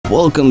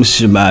Welcome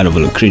to man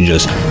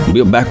OverlordCringus. We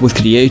are back with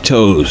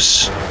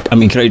Kratos.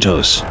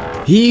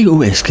 He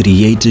who has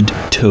created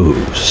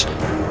toes.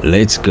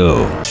 Let's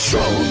go.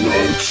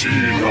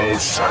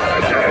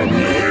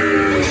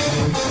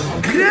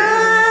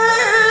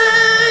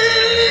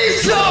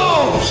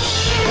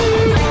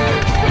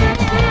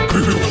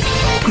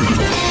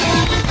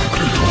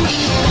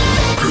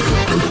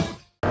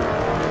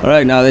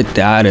 Alright, now that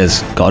Dad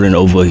has gotten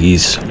over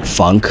his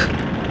funk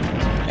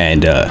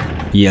and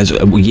he has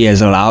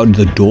allowed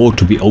the door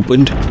to be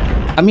opened.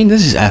 I mean,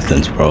 this is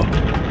Athens, bro.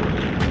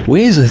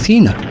 Where's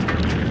Athena?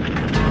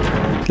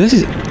 This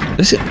is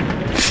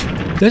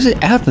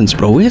Athens,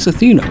 bro. Where's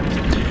Athena?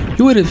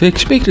 You would have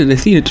expected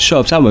Athena to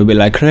show up somewhere and be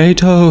like,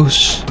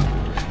 Kratos,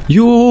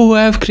 you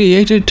have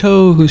created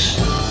toes.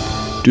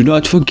 Do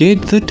not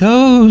forget the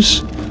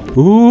toes.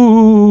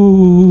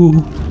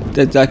 Ooh.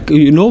 That's like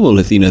normal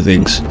Athena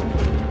things.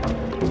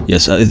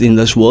 Yes, in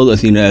this world,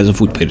 Athena has a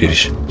foot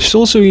fetish. She's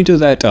also into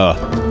that,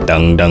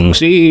 dung dung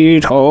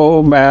sweet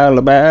home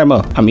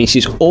Alabama. I mean,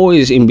 she's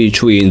always in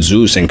between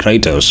Zeus and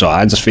Kratos, so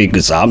I just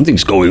figured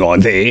something's going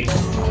on there.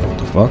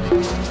 The fuck?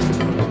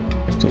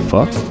 The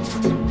fuck?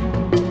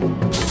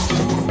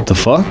 The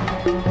fuck?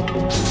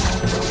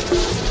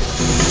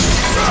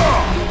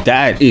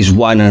 That is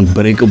one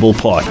unbreakable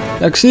part.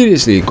 Like,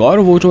 seriously, God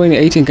of War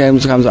 2018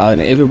 games comes out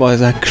and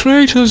everybody's like,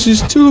 Kratos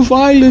is too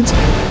violent.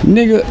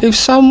 Nigga, if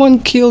someone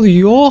killed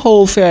your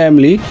whole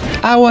family,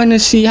 I wanna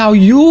see how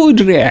you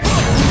would react.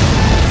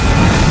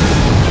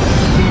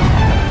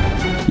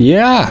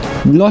 Yeah,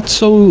 not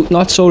so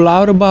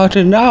loud about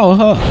it now,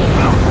 huh?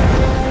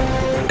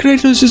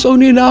 Kratos is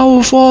only now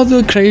a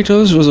father.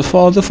 Kratos was a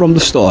father from the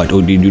start.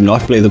 Or did you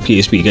not play the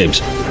PSP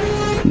games?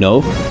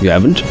 No, you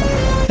haven't?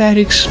 That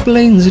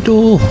explains it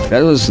all.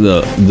 That was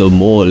the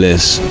more or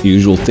less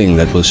usual thing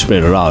that was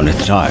spread around at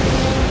the time.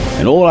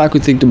 And all I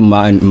could think in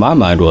my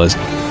mind was,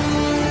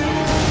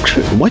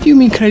 what do you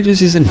mean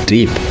Kratos isn't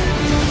deep?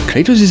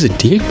 Kratos isn't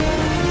deep?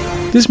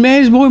 This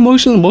man is more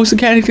emotional than most of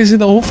the characters in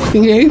the whole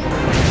fucking game.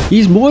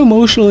 He's more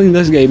emotional in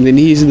this game than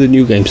he is in the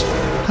new games.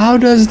 How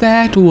does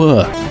that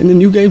work? In the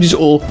new games he's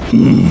all,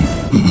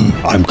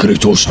 I'm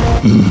Kratos.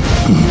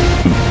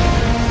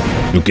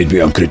 Look at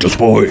me, I'm Kratos,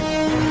 boy.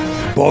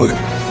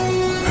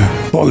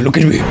 Boy, look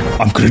at me,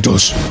 I'm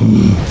Kratos.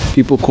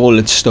 People call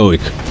it stoic.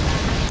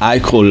 I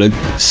call it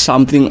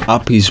something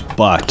up his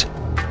butt.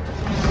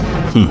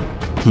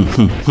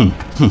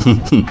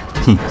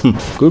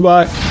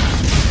 Goodbye.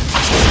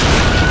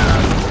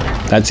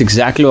 That's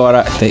exactly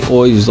what they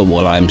always use the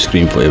wall I'm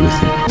scream for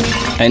everything.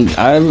 And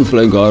I haven't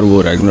played God of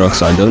War Ragnarok,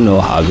 so I don't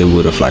know how they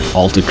would have like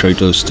altered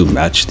Kratos to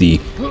match the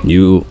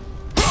new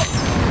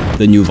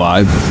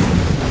vibe.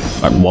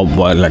 Like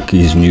what like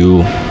his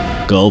new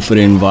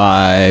girlfriend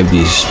vibe,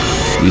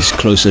 his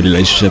closer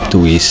relationship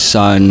to his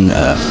son.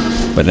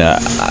 But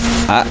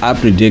I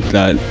predict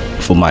that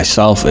for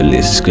myself at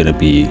least, it's gonna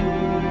be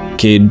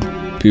kid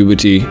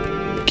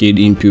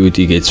in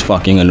puberty gets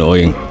fucking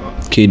annoying.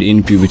 Kid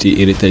in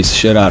puberty irritates the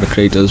shit out of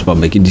Kratos by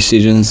making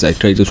decisions that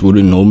Kratos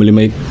wouldn't normally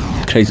make.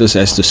 Kratos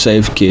has to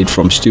save kid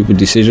from stupid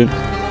decision,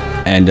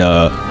 and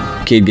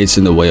kid gets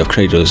in the way of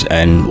Kratos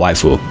and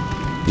waifu.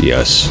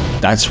 Yes,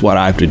 that's what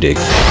I predict.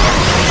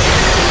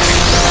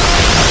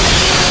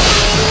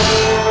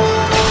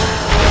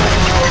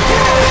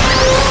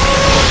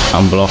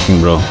 I'm blocking,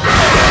 bro.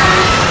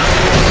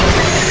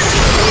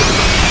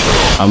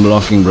 I'm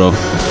blocking, bro.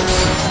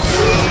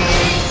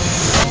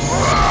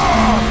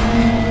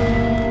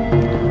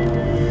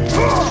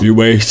 You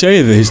may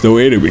say there's no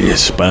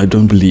enemies, but I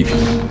don't believe you.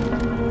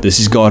 This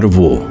is God of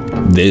War.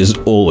 There's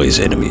always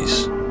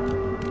enemies.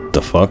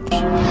 The fuck?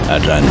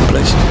 At random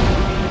places.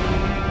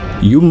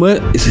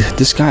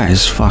 This guy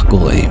has fuck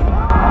all aim.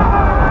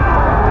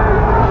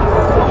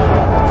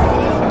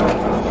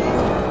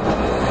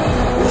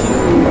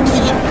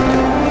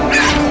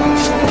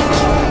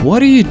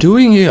 What are you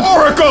doing here?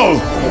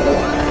 Oracle!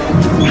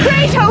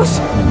 Kratos!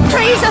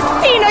 Praise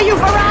Athena,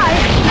 you've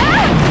arrived!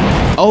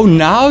 Ah! Oh,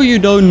 now you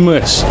don't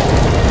miss.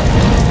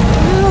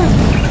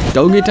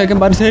 Don't get taken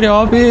by the teddy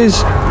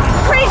harpies.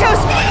 Kratos,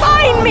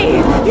 find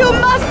me! You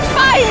must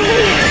find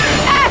me!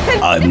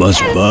 Athens! I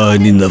must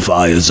burn in the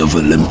fires of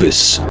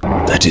Olympus.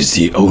 That is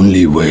the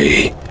only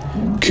way.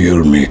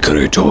 Kill me,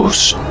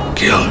 Kratos.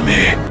 Kill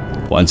me.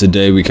 Once a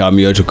day we come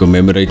here to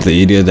commemorate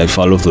the idiot that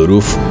fell off the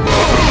roof.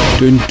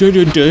 Dun dun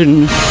dun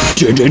dun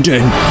dun dun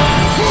dun.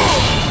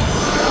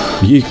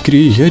 He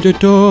created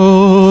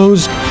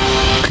toes.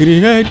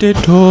 Created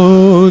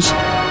toes.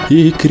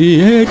 He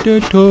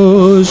created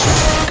toes.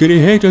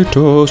 Created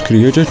toes.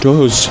 Created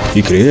toes.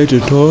 He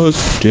created toes.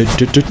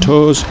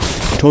 Toes.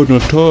 Total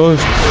toes.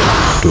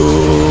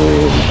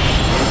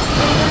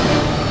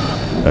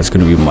 That's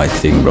gonna be my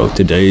thing, bro.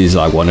 Today is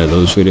like one of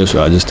those videos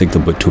where I just take the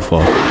bit too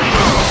far.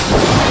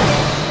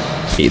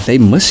 Hey, they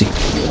missing.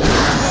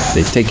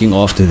 They're taking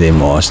after their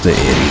master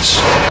Ares.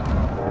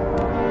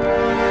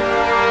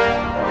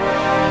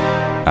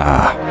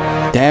 Ah,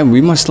 damn,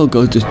 we must still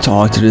go to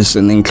Tartarus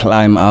and then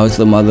climb out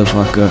the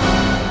motherfucker.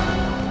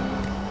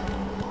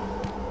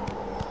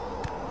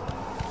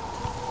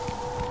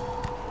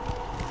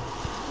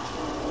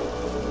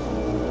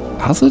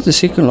 I thought the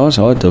second last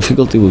hard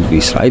difficulty would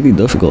be slightly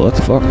difficult. What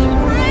the fuck?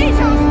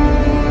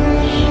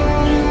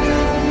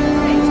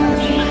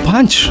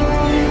 Punch!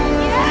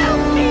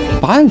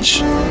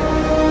 Punch!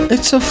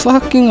 It's a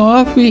fucking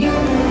harpy!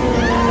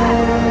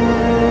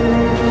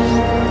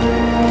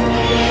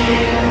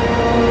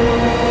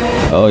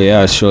 Oh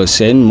yeah, sure,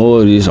 send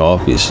more of these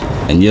harpies.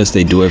 And yes,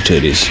 they do have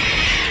titties.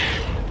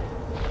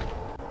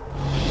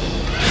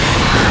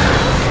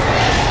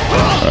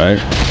 Alright,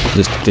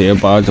 just tear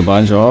apart a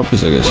bunch of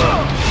harpies, I guess.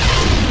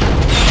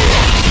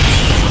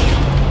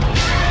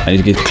 I need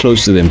to get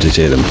close to them to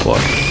tear them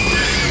apart.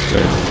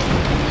 Okay.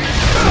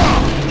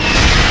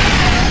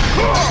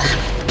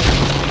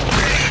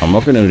 I'm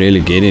not gonna really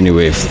get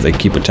anywhere if they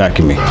keep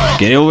attacking me.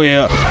 Get over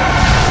here!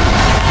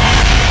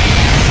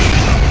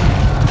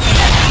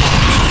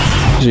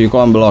 So you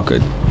can't block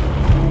it.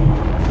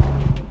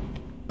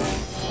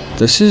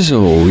 This is a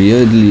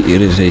weirdly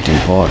irritating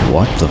part.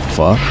 What the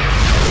fuck?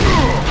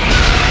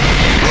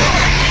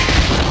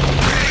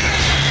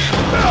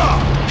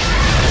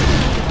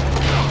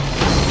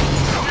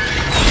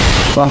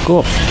 Fuck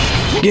off.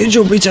 Get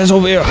your bitch ass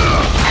over here.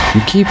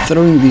 You keep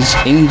throwing these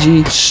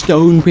energy,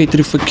 stone,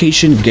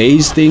 petrification,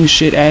 gaze thing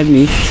shit at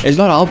me. It's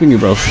not helping you,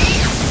 bro.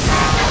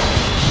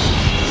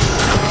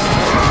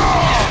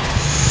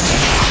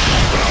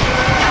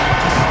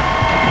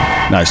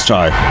 Nice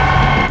try.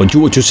 But you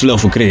were too slow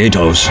for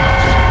Kratos.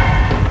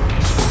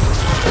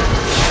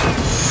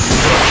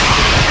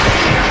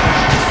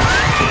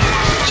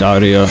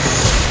 Sorry.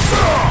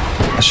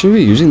 I should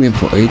be using them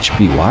for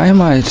HP. Why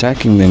am I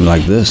attacking them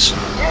like this?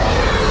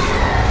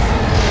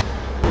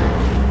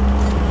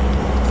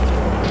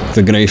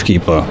 The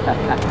Gravekeeper.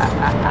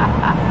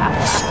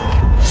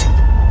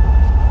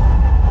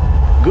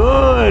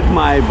 Good,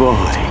 my boy.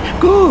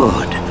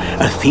 Good.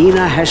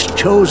 Athena has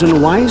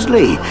chosen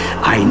wisely.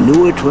 I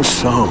knew it was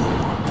so.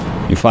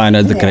 You find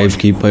out the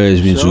Gravekeeper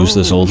has been Zeus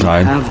this whole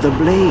time. You have the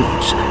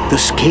blades, the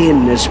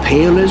skin as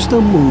pale as the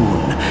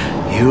moon.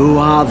 You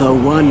are the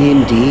one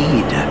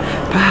indeed.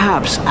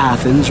 Perhaps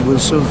Athens will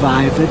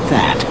survive at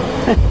that.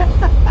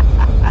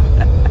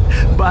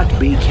 But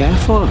be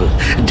careful.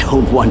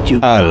 Don't want you.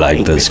 I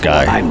like this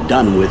guy. I'm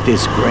done with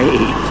this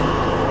grave.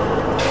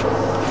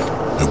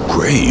 A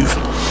grave?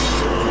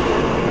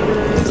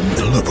 In the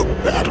middle of a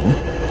battle?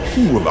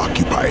 Who will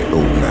occupy it,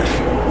 old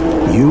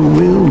man? You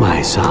will,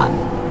 my son.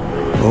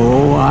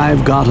 Oh,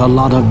 I've got a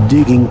lot of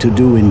digging to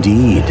do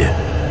indeed.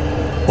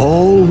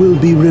 All will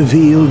be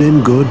revealed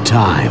in good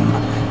time.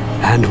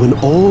 And when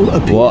all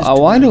appears, well, I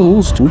wonder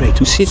who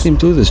set him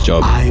to this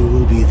job. I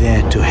will be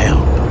there to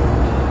help.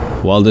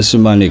 Well, this is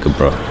my nigga,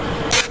 bro.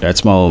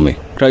 That's my homie.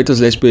 Kratos,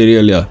 let's be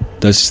real here.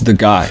 This is the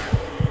guy.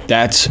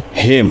 That's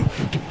him.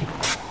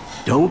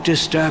 Don't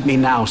disturb me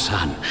now,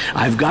 son.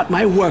 I've got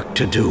my work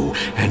to do,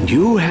 and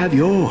you have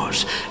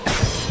yours.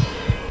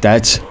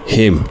 That's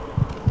him.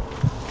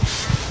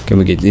 Can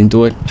we get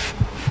into it?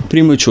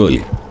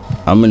 Prematurely.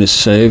 I'm gonna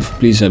save.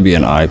 Please be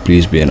an eye.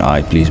 Please be an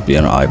eye. Please be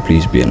an eye.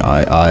 Please be an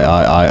eye. I.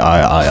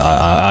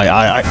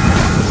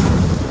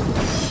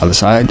 Other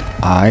side.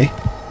 Eye.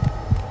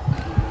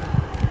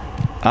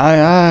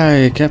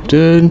 Aye,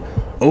 Captain.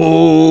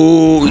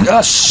 Oh,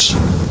 yes.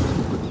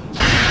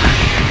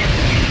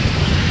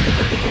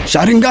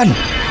 Shotting gun.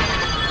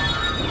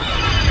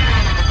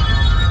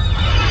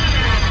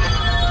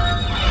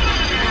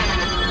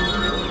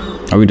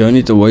 We don't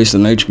need to waste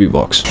an HP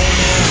box.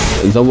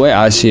 The way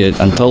I see it,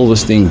 until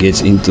this thing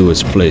gets into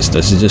its place,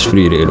 this is just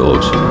free red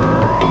orbs.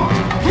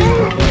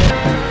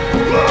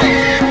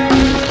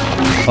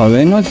 Are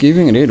they not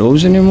giving red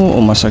orbs anymore,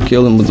 or must I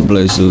kill them with the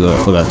blaze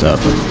for that to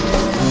happen?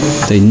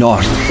 They're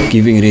not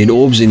giving red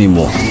orbs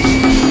anymore.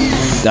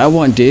 That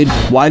one did.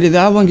 Why did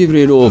that one give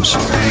red orbs?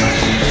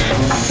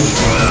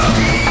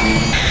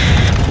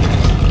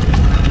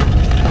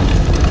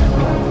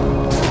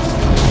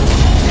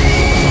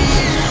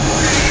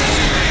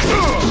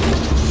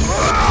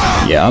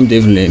 Yeah, I'm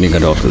definitely ending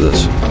it after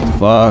this.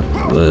 Fuck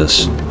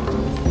this.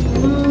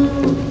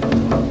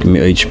 Give me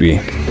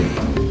HP.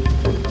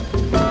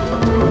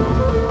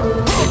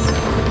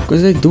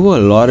 Because they do a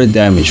lot of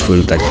damage for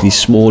like these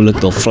small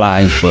little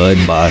flying bird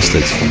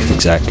bastards.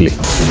 Exactly.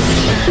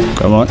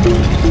 Come on.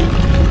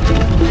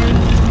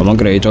 Come on,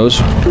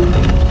 Kratos.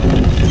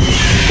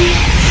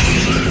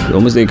 You're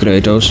almost there,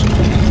 Kratos.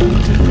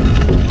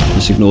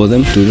 Just ignore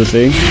them. Do the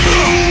thing.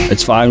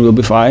 It's fine. We'll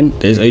be fine.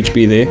 There's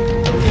HP there.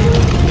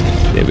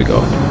 There we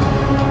go.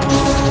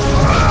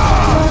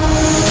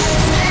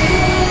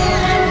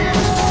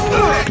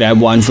 Grab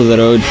one for the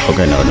road.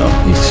 Okay, no.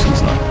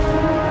 He's not.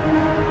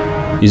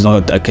 He's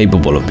not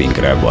capable of being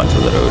grabbed one for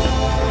the road.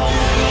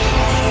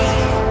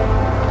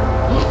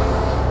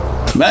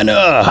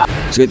 Mana!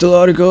 Let's get to the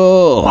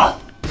article!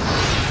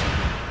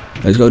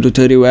 Let's go to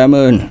Teddy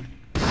Whammon.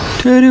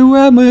 Teddy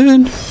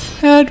Whammon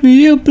had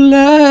me a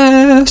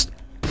blast.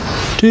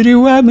 Teddy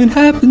Whammon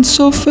happened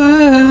so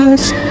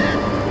fast.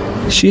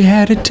 She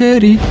had a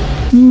teddy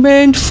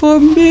meant for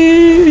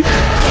me.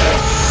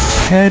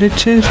 Had a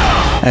teddy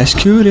as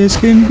cute as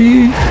can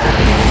be.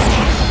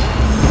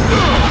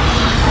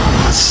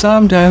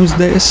 Sometimes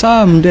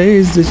some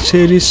days the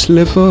titties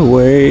slip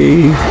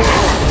away.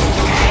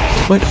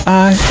 But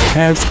I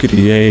have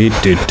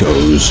created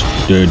toes.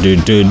 What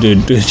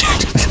the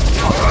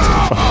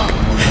fuck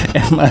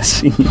am I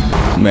singing?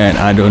 Man,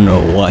 I don't know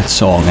what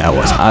song that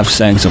was. I've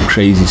sang some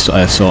crazy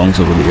songs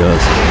over the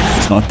years.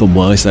 It's not the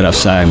worst that I've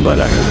sang, but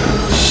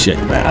shit,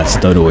 man, I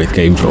don't know where it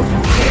came from.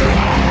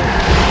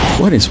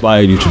 What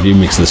inspired you to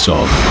remix the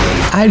song?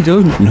 I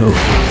don't know.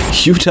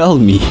 You tell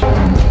me.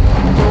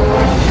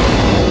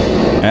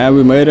 And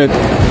we made it.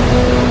 Kratos!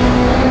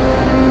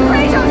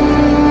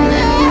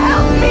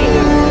 Help me!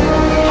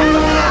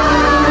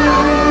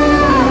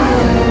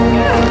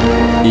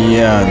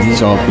 Yeah,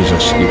 these RPs are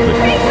stupid.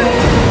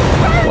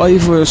 Kratos! Well,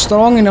 if we're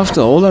strong enough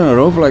to hold on a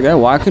rope like that,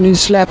 why couldn't you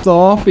slap the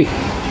RP?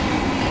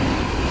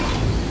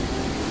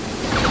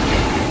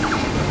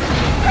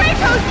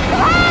 Kratos,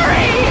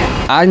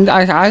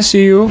 hurry! I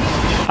see you.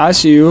 I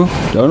see you.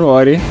 Don't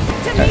worry.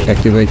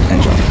 Activate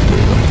and jump. There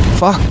you go.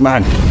 Fuck,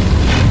 man.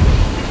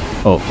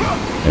 Oh,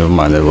 never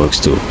mind. That works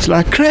too. It's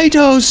like,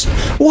 Kratos,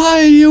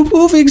 why are you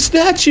moving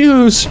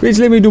statues? Please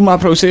let me do my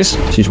process.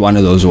 She's one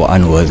of those who are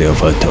unworthy of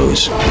her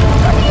toes. What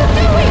are you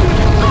doing?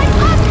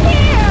 I'm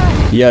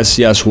up here!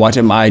 Yes, what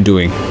am I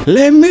doing?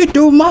 Let me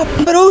do my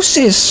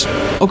process,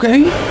 okay?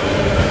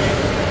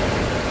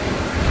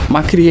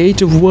 My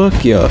creative work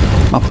here,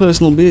 my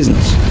personal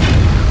business.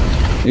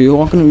 You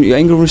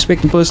ain't gonna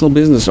respect the personal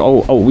business.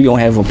 Oh, we don't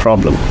have a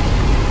problem.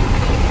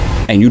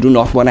 And you do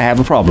not want to have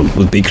a problem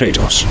with Big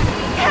Kratos.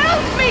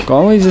 Help me!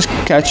 Can't we just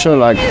catch her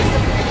like...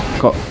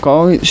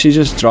 Can't we, she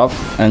just drop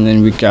and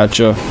then we catch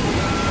her?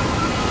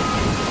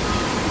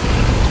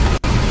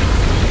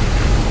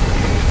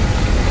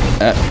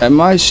 Am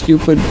I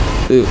stupid?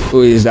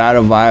 Is that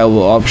a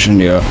viable option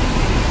here?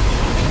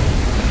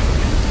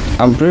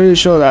 I'm pretty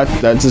sure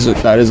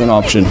that is an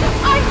option.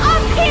 I'm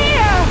up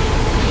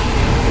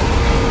here!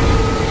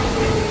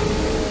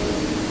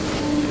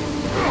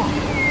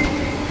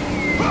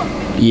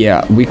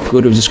 Yeah, we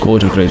could have just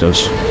caught her,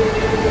 Kratos.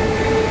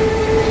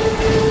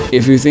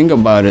 If you think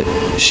about it,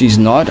 she's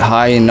not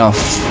high enough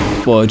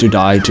for her to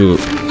die to.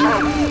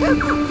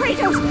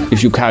 Kratos!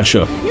 If you catch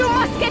her. You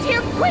must get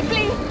here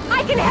quickly!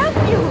 I can help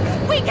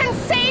you! We can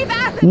save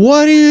Athens!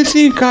 What do you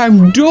think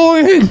I'm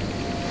doing?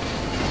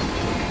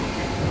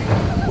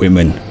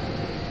 Women.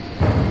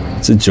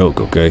 It's a joke,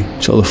 okay?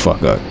 Chill the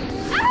fuck out.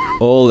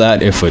 All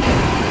that effort.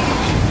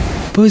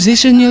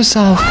 Position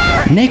yourself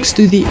next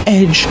to the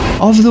edge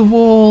of the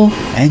wall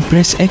and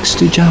press X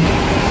to jump.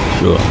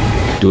 Sure.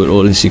 Do it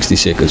all in 60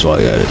 seconds while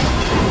you're at it.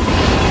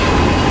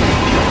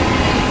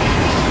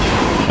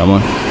 Come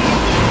on.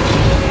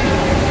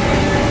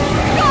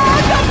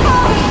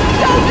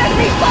 Don't let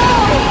me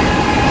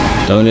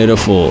fall! Don't let her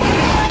fall.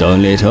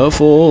 Don't let her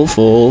fall.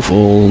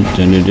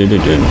 Dun, dun, dun, dun,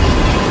 dun.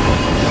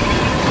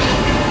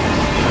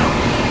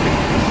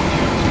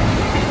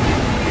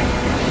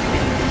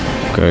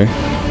 Okay.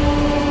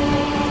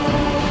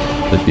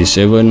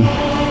 37.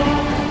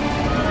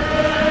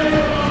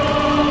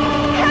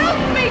 Help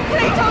me,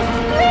 Kratos,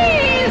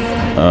 please!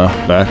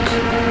 Back.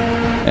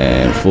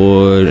 And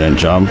forward and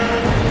jump.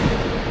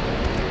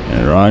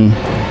 And run.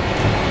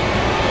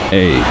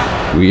 Hey,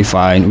 we're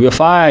fine. We're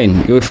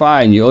fine. You're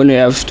fine. You only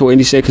have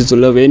 20 seconds to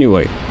live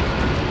anyway.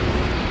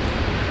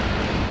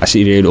 I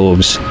see red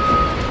orbs.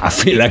 I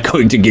feel like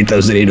going to get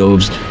those red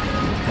orbs.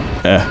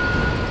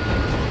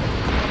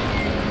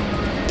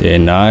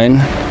 10, 9.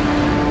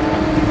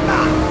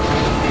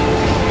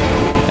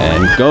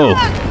 And go.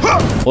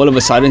 All of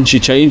a sudden, she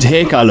changed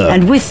hair color.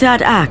 And with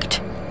that act,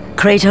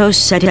 Kratos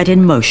set it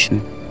in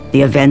motion.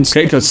 The events...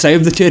 Kratos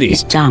saved the titty.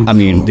 Down. I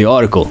mean, the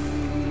article.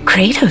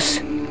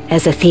 Kratos,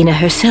 as Athena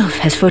herself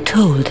has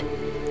foretold.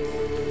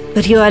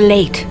 But you are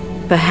late.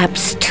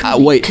 Perhaps too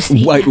late to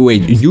see. Wait.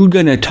 You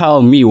gonna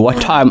tell me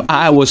what time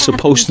I was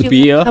supposed to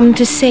be here? Come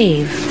to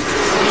save.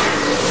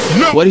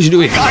 No, What is she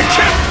doing? I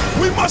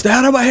can't. We must. Stay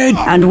out of my head.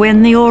 And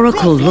when the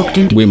Oracle looked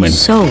into Women.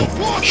 his soul,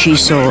 she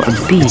saw a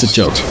beast. It's a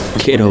joke.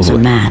 Get as over a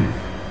it. man.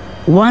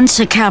 Once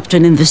a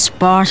captain in the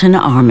Spartan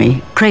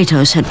army,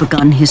 Kratos had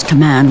begun his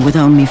command with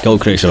only 50 Go,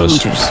 Kratos.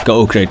 soldiers.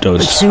 Go, But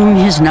Kratos. soon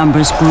his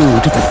numbers grew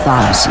to the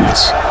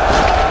thousands.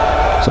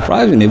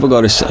 Surprised we never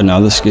got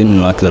another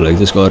skin like the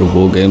latest God of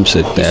War games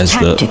that has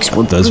tactics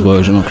were this brutal.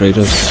 version of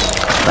Kratos.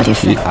 But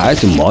effective. I had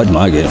to mod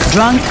my game.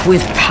 Drunk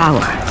with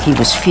power, he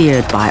was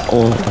feared by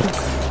all.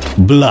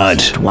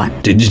 Blood. One.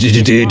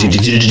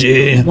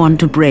 When One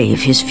to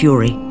brave his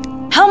fury.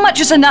 How much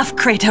is enough,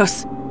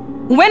 Kratos?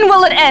 When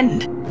will it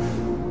end?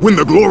 When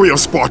the glory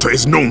of Sparta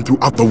is known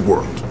throughout the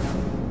world.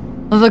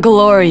 The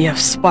glory of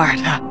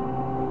Sparta.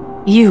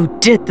 You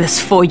did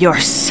this for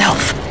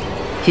yourself.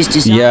 His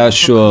desire Yeah, for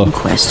sure.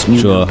 conquest knew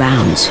Sure. no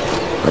bounds,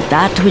 but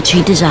that which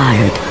he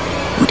desired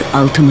would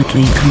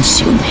ultimately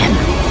consume him.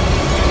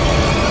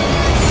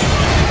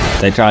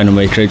 They're trying to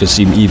make Kratos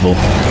seem evil.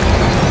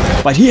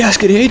 But he has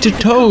created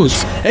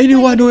toes.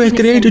 Anyone who has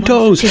created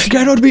toes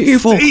cannot be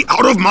evil. Stay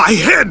out of my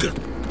head!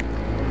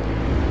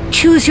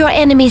 Choose your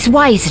enemies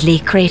wisely,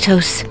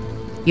 Kratos.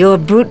 Your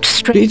brute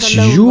strength Bitch,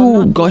 alone will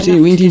you not got be it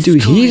enough went to into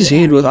destroy his head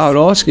Athens. without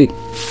asking.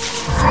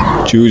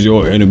 Choose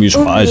your enemies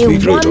wisely, Only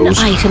one Kratos.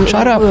 item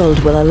Shut in up. the world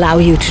will allow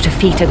you to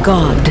defeat a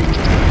god.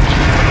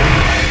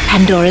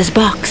 Pandora's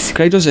box.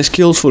 Kratos has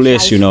kills for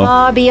less, Lies you know.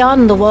 far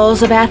beyond the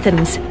walls of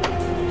Athens,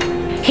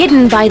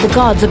 hidden by the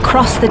gods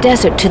across the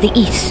desert to the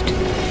east.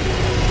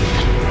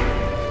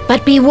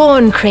 But be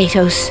warned,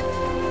 Kratos.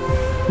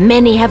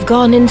 Many have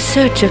gone in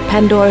search of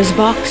Pandora's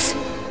box.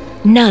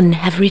 None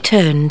have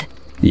returned.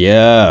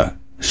 Yeah,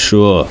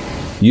 sure.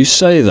 You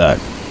say that.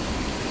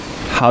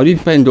 How did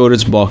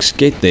Pandora's box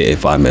get there,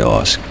 if I may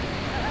ask?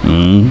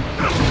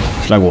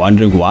 It's like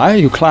wondering, why are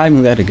you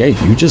climbing that again?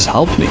 You just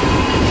helped me.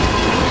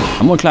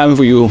 I'm not climbing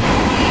for you.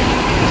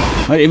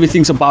 Not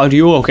everything's about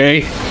you,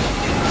 okay?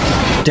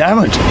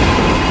 Damn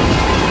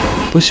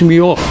it. Pushing me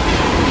off.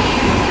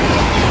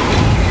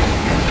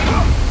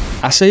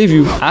 I save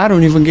you. I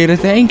don't even get a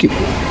thank you.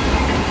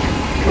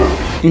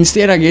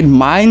 Instead, I get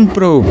mind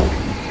probe.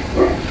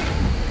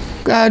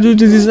 God, you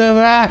deserve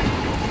that.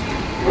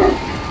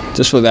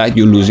 Just for that,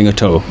 you're losing a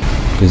toe.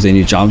 Because then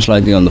you jump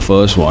slightly on the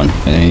first one,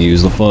 and then you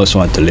use the first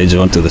one to ledge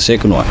onto the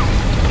second one.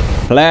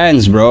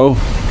 Plans, bro.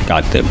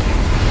 Got them.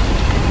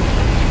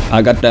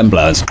 I got them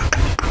plans.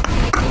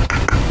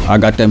 I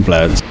got them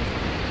plans.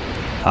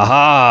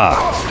 Haha!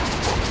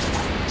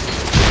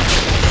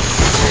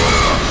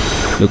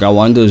 Look, I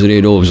want those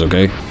red orbs,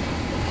 okay?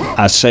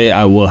 I say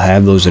I will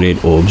have those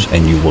red orbs,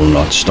 and you will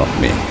not stop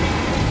me.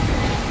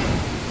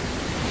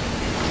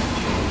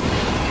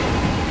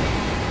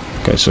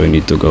 Okay, so we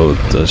need to go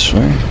this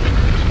way.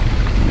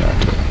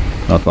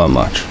 Not by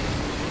much.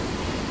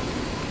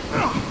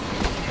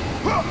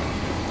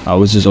 I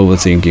was just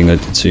overthinking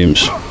it, it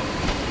seems.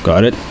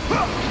 Got it?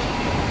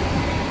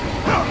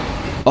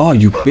 Oh,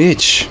 you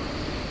bitch!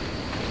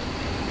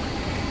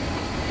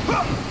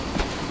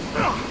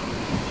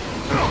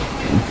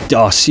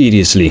 Oh,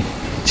 seriously.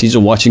 She's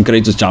watching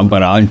Kratos jump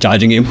around,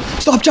 charging him.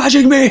 Stop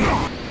charging me!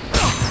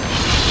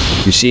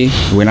 You see,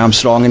 when I'm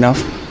strong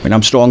enough, when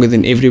I'm stronger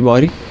than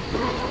everybody,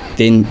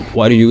 then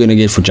what are you gonna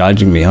get for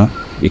judging me, huh?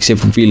 Except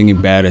for feeling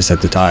embarrassed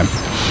at the time.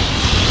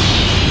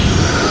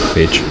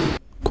 Bitch.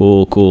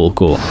 Cool, cool,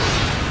 cool.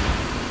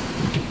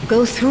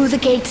 Go through the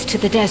gates to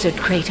the desert,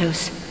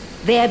 Kratos.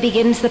 There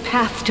begins the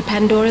path to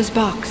Pandora's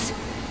box.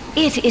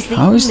 It is the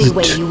only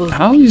way you will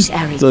defeat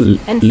Ares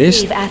and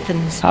save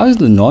Athens. How is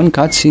the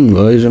non-cutscene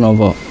version of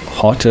a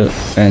hotter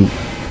and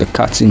the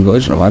cutscene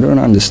version of, I don't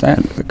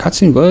understand. The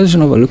cutscene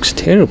version of it looks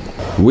terrible.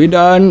 We're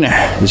done.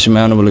 This is your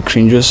man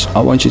OverlordCringus. I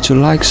want you to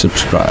like,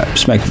 subscribe,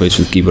 smack the face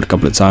with the keyboard a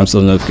couple of times,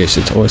 those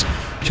notifications always.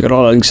 Check out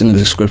all the links in the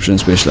description,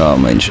 especially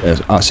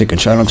our second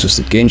channel, because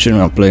it's Genshin,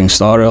 I'm playing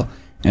Star Rail,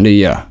 and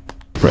yeah,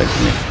 pray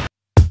for me.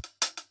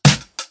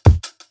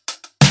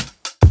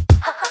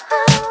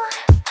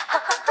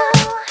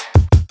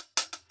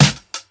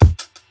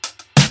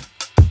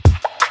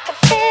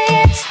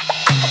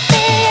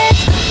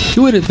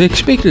 You would have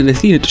expected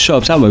Athena to show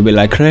up somewhere and be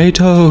like,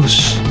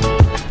 Kratos,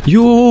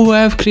 you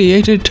have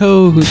created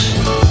toes.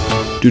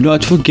 Do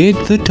not forget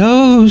the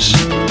toes.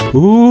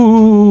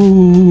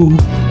 Ooh.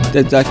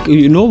 That's like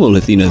normal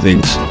Athena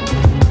things.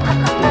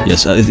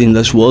 Yes, in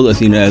this world,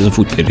 Athena has a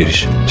foot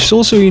fetish. She's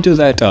also into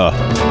that,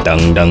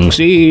 dung dung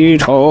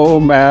sweet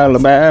home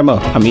Alabama.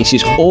 I mean,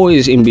 she's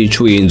always in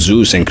between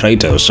Zeus and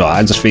Kratos, so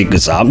I just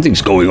figured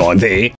something's going on there.